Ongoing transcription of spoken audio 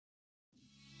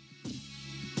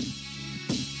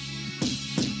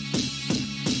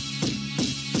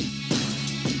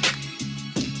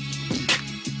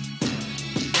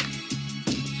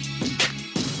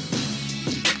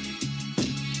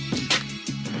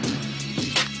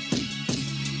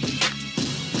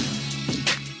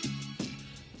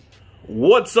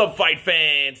What's up, fight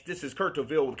fans? This is Kurt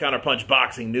DeVille with Counterpunch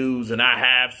Boxing News, and I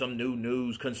have some new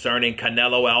news concerning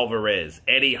Canelo Alvarez,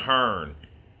 Eddie Hearn,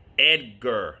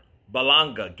 Edgar,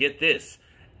 Berlanga. Get this.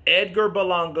 Edgar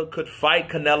Berlanga could fight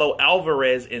Canelo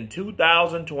Alvarez in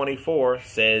 2024,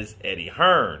 says Eddie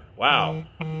Hearn. Wow.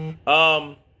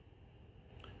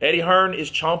 Eddie Hearn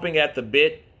is chomping at the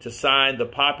bit to sign the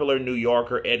popular New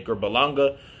Yorker Edgar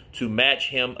Berlanga to match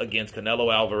him against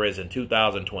Canelo Alvarez in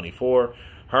 2024.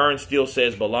 Hearn still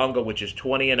says Berlanga, which is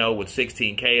 20-0 with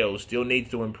 16 KOs, still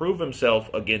needs to improve himself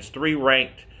against three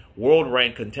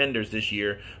world-ranked contenders this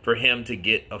year for him to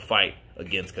get a fight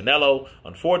against Canelo.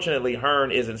 Unfortunately,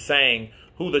 Hearn isn't saying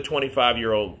who the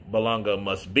 25-year-old Berlanga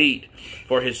must beat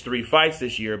for his three fights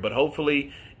this year, but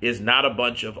hopefully is not a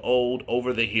bunch of old,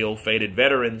 over-the-hill, faded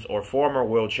veterans or former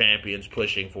world champions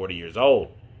pushing 40 years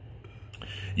old.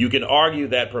 You can argue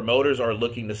that promoters are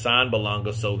looking to sign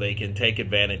Berlanga so they can take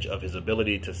advantage of his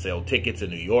ability to sell tickets in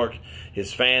New York.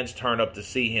 His fans turn up to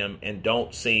see him and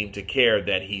don't seem to care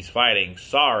that he's fighting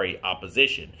sorry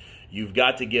opposition. You've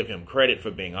got to give him credit for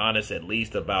being honest, at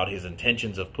least about his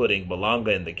intentions of putting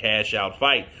Berlanga in the cash-out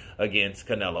fight against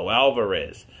Canelo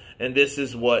Alvarez. And this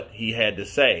is what he had to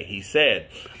say. He said,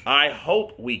 "I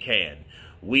hope we can.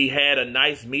 We had a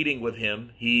nice meeting with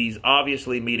him. He's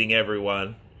obviously meeting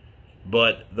everyone.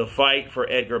 But the fight for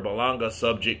Edgar Berlanga,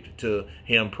 subject to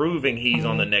him proving he's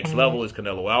on the next level, is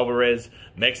Canelo Alvarez,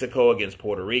 Mexico against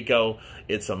Puerto Rico.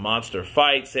 It's a monster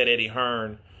fight," said Eddie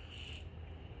Hearn.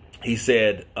 He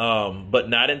said, but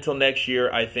not until next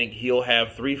year. I think he'll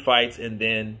have three fights and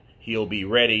then he'll be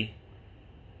ready.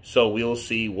 So we'll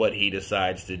see what he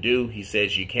decides to do. He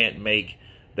says you can't make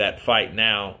that fight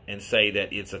now and say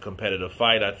that it's a competitive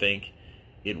fight. I think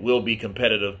it will be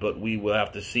competitive, but we will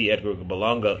have to see Edgar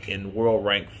Berlanga in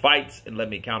world-ranked fights, and let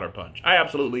me counterpunch. I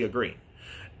absolutely agree.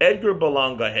 Edgar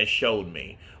Berlanga has showed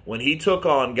me when he took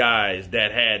on guys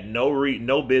that had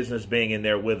no business being in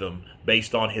there with him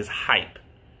based on his hype.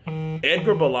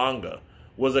 Edgar Berlanga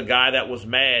was a guy that was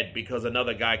mad because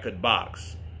another guy could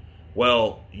box.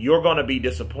 Well, you're going to be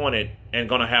disappointed and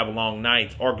going to have long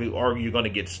nights, or you're going to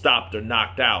get stopped or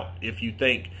knocked out if you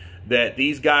think that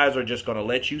these guys are just going to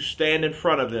let you stand in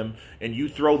front of them and you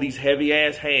throw these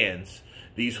heavy-ass hands,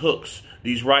 these hooks,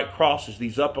 these right crosses,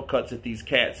 these uppercuts at these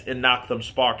cats and knock them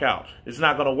spark out. It's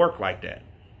not going to work like that.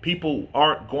 People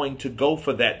aren't going to go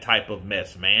for that type of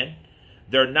mess, man.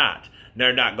 They're not.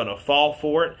 They're not going to fall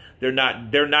for it. They're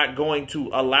not going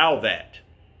to allow that.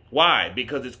 Why?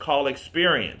 Because it's called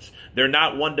experience. They're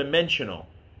not one-dimensional.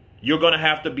 You're going to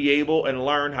have to be able and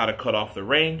learn how to cut off the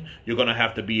ring. You're going to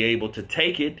have to be able to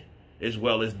take it as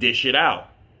well as dish it out.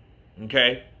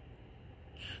 Okay?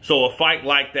 So a fight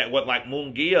like that, like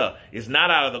Munguia, is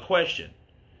not out of the question.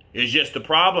 It's just the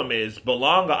problem is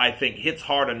Berlanga, I think, hits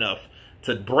hard enough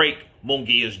to break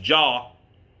Munguia's jaw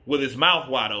with his mouth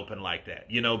wide open like that.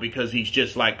 You know, because he's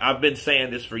just like, I've been saying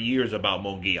this for years about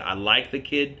Munguia. I like the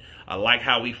kid. I like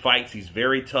how he fights. He's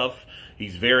very tough.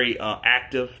 He's very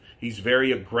active. He's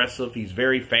very aggressive. He's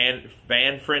very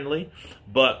fan-friendly.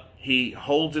 But he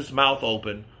holds his mouth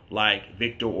open like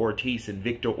Victor Ortiz, and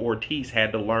Victor Ortiz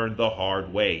had to learn the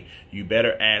hard way. You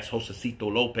better ask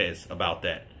Josecito Lopez about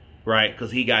that, right?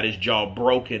 Because he got his jaw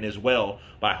broken as well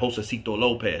by Josecito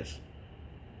Lopez.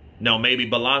 No, maybe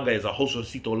Berlanga is a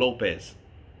Josecito Lopez,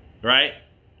 right?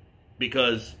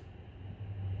 Because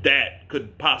that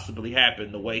could possibly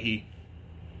happen the way he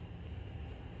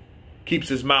keeps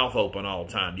his mouth open all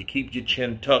the time. You keep your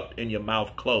chin tucked and your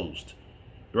mouth closed,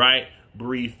 right?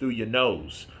 Breathe through your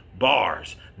nose.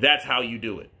 Bars. That's how you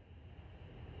do it.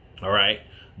 All right?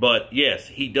 But, yes,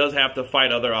 he does have to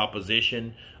fight other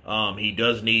opposition. He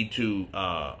does need to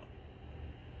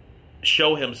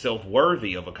show himself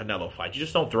worthy of a Canelo fight. You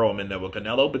just don't throw him in there with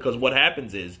Canelo, because what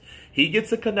happens is he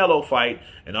gets a Canelo fight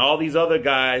and all these other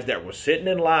guys that were sitting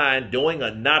in line doing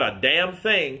not a damn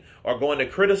thing are going to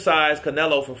criticize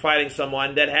Canelo for fighting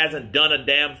someone that hasn't done a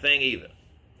damn thing either.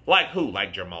 Like who?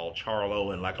 Like Jamal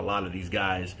Charlo and like a lot of these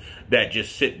guys that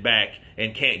just sit back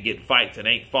and can't get fights and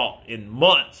ain't fought in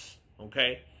months,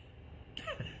 okay?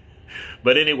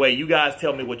 But anyway, you guys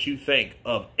tell me what you think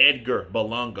of Edgar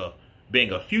Berlanga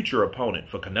being a future opponent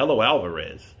for Canelo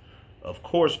Alvarez. Of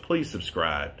course, please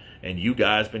subscribe. And you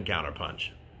guys been Counterpunch.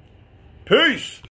 Peace!